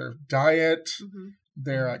as their diet,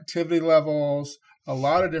 their activity levels, a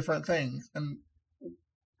lot of different things. And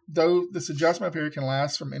though this adjustment period can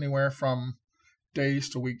last from anywhere from days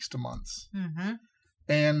to weeks to months.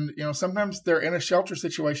 And, sometimes they're in a shelter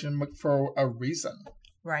situation for a reason.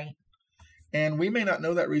 Right. And we may not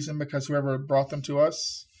know that reason because whoever brought them to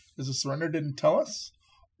us as a surrender didn't tell us,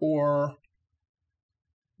 or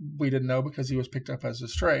we didn't know because he was picked up as a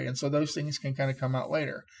stray. And so those things can kind of come out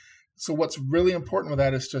later. So what's really important with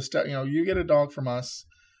that is just, you get a dog from us.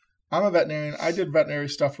 I'm a veterinarian. I did veterinary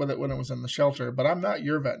stuff with it when it was in the shelter, but I'm not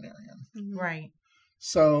your veterinarian. Right.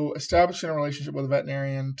 So establishing a relationship with a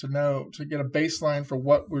veterinarian to get a baseline for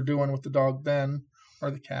what we're doing with the dog then, or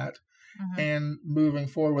the cat, and moving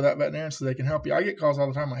forward with that veterinarian so they can help you. I get calls all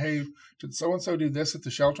the time like, hey, did so-and-so do this at the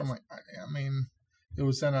shelter? I'm like, it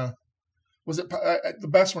was the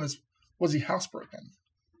best one is, was he housebroken?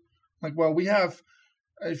 Like, well, we have,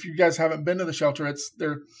 if you guys haven't been to the shelter,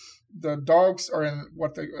 the dogs are in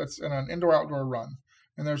it's in an indoor-outdoor run.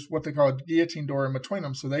 And there's what they call a guillotine door in between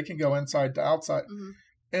them, so they can go inside to outside.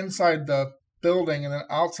 Inside the building and then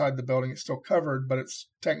outside the building, it's still covered, but it's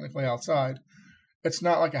technically outside. It's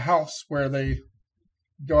not like a house where they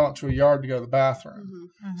go out to a yard to go to the bathroom.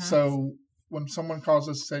 So when someone calls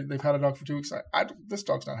us and say they've had a dog for 2 weeks, this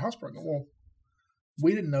dog's not housebroken. Well,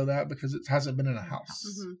 we didn't know that because it hasn't been in a house.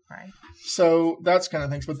 Right. So that's kind of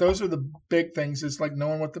things. But those are the big things. It's like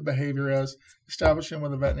knowing what the behavior is, establishing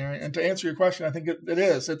with a veterinarian. And to answer your question, I think it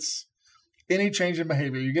is. It's any change in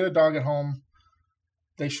behavior. You get a dog at home,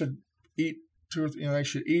 they should eat they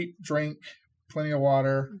should eat, drink, plenty of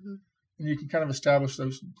water. And you can kind of establish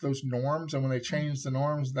those norms. And when they change the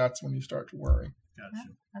norms, that's when you start to worry. Gotcha.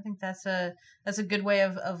 I think that's a good way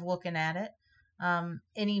of looking at it.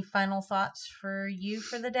 Any final thoughts for you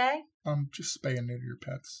for the day? Just spay and neuter your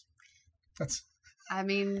pets.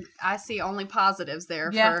 I see only positives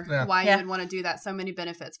there for why you would want to do that. So many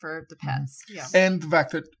benefits for the pets. Yeah. And the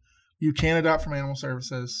fact that you can adopt from Animal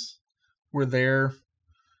Services. We're there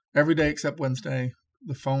every day except Wednesday.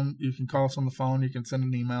 The phone, you can call us on the phone. You can send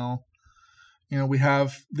an email. We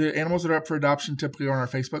have the animals that are up for adoption typically are on our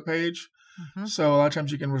Facebook page. So a lot of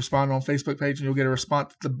times you can respond on Facebook page and you'll get a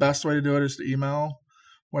response. The best way to do it is to email,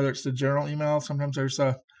 whether it's the general email. Sometimes you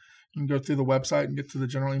can go through the website and get to the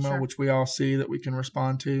general email, which we all see that we can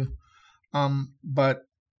respond to. But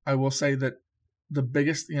I will say that the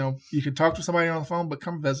biggest, you can talk to somebody on the phone, but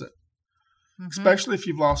come visit, especially if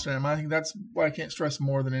you've lost an animal. I think that's what I can't stress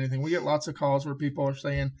more than anything. We get lots of calls where people are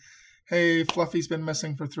saying, hey, Fluffy's been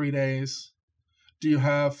missing for 3 days. Do you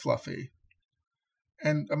have Fluffy?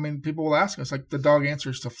 And people will ask us, like, the dog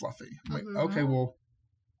answers to Fluffy. I'm like, okay, well,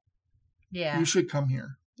 you should come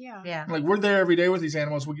here. Yeah. Like, we're there every day with these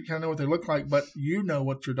animals. We kind of know what they look like, but you know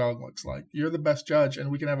what your dog looks like. You're the best judge, and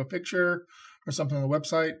we can have a picture or something on the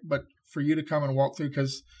website, but for you to come and walk through,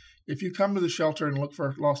 because if you come to the shelter and look for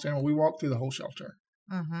a lost animal, we walk through the whole shelter,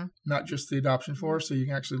 not just the adoption floor, so you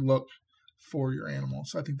can actually look for your animal.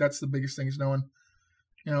 So I think that's the biggest thing is knowing,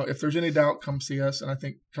 if there's any doubt, come see us, and I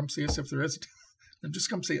think come see us if there is a doubt. And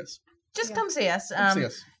just come see us. Come see us. Come see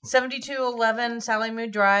us. 7211 Sally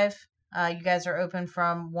Mood Drive. You guys are open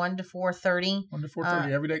from 1 to 4:30. 1 to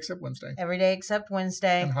 4:30 every day except Wednesday. Every day except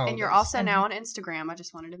Wednesday. And you're also now on Instagram. I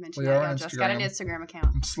just wanted to mention that. I just got an Instagram account.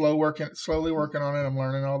 I'm slowly working on it. I'm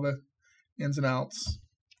learning all the ins and outs.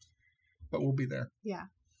 But we'll be there. Yeah.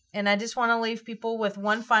 And I just want to leave people with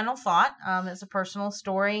one final thought. It's a personal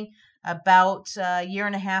story. about a year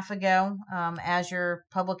and a half ago, as your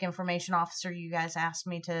public information officer, you guys asked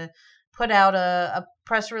me to put out a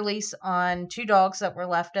press release on 2 dogs that were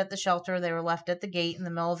left at the shelter. They were left at the gate in the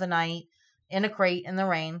middle of the night in a crate in the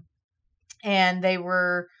rain. And they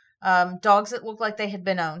were dogs that looked like they had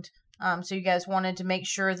been owned. So you guys wanted to make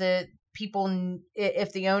sure that people,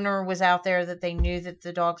 if the owner was out there, that they knew that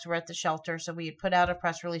the dogs were at the shelter. So we had put out a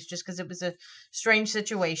press release just because it was a strange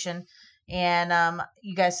situation. And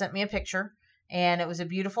you guys sent me a picture, and it was a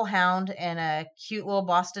beautiful hound and a cute little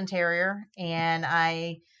Boston Terrier. And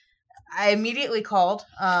I immediately called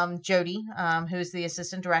Jody, who's the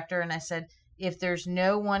assistant director, and I said, if there's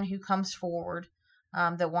no one who comes forward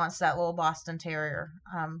that wants that little Boston Terrier,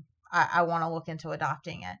 I want to look into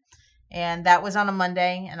adopting it. And that was on a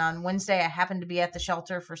Monday. And on Wednesday, I happened to be at the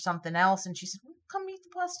shelter for something else. And she said, well, come meet the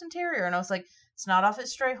Boston Terrier. And I was like, it's not off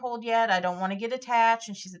its stray hold yet. I don't want to get attached.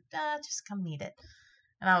 And she said, just come meet it.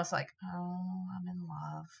 And I was like, oh, I'm in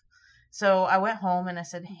love. So I went home and I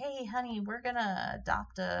said, hey, honey, we're going to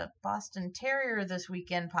adopt a Boston Terrier this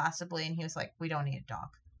weekend, possibly. And he was like, we don't need a dog.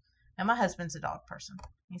 And my husband's a dog person.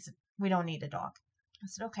 He said, we don't need a dog. I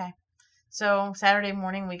said, okay. So Saturday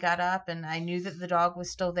morning we got up, and I knew that the dog was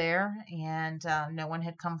still there, and no one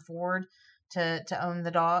had come forward to own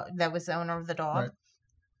the dog. That was the owner of the dog. Right.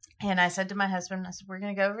 And I said to my husband, I said, we're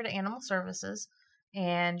going to go over to Animal Services,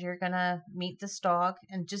 and you're going to meet this dog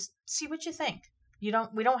and just see what you think. We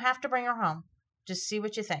don't have to bring her home. Just see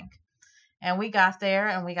what you think. And we got there,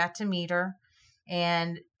 and we got to meet her.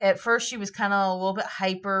 And at first she was kind of a little bit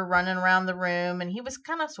hyper, running around the room, and he was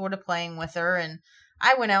kind of sort of playing with her. And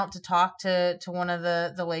I went out to talk to one of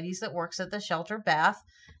the ladies that works at the shelter, Beth,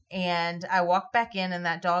 and I walked back in, and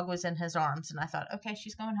that dog was in his arms. And I thought, okay,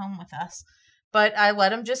 she's going home with us. But I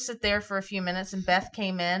let him just sit there for a few minutes, and Beth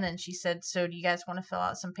came in, and she said, so do you guys want to fill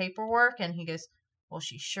out some paperwork? And he goes, well,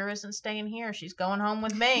 she sure isn't staying here. She's going home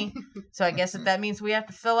with me. So I guess that means we have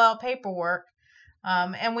to fill out paperwork.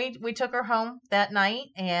 And we took her home that night,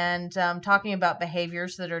 and talking about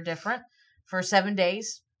behaviors that are different. For 7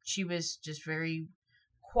 days, she was just very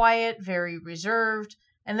quiet, very reserved.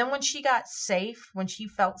 And then when she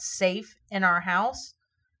felt safe in our house,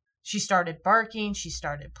 she started barking, she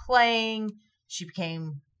started playing, she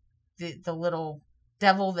became the little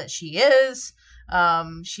devil that she is.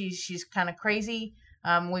 She's kind of crazy.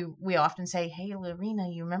 We often say, hey, Lorena,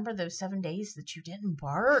 you remember those 7 days that you didn't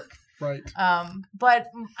bark? Right. But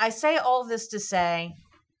I say all this to say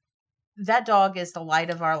that dog is the light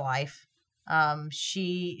of our life.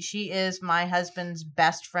 She is my husband's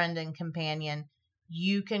best friend and companion.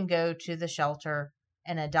 You can go to the shelter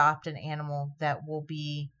and adopt an animal that will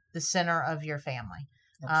be the center of your family.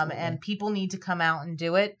 And people need to come out and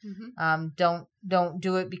do it. Mm-hmm. Don't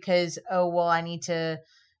do it because, I need to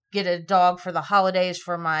get a dog for the holidays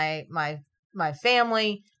for my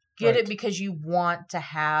family. Get it because you want to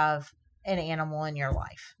have an animal in your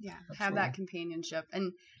life. Yeah, have that companionship.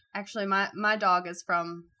 And actually, my dog is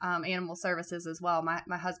from Animal Services as well.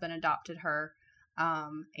 My husband adopted her,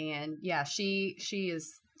 and yeah, she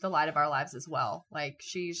is the light of our lives as well. Like,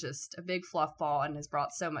 she's just a big fluff ball and has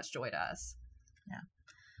brought so much joy to us. Yeah.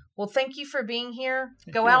 Well, thank you for being here.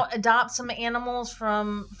 Go out, adopt some animals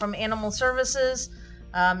from Animal Services.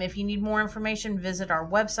 If you need more information, visit our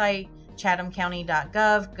website,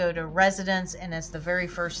 chathamcounty.gov. Go to residents, and it's the very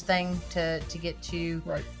first thing to get to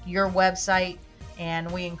your website.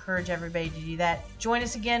 And we encourage everybody to do that. Join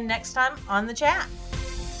us again next time on The Chat.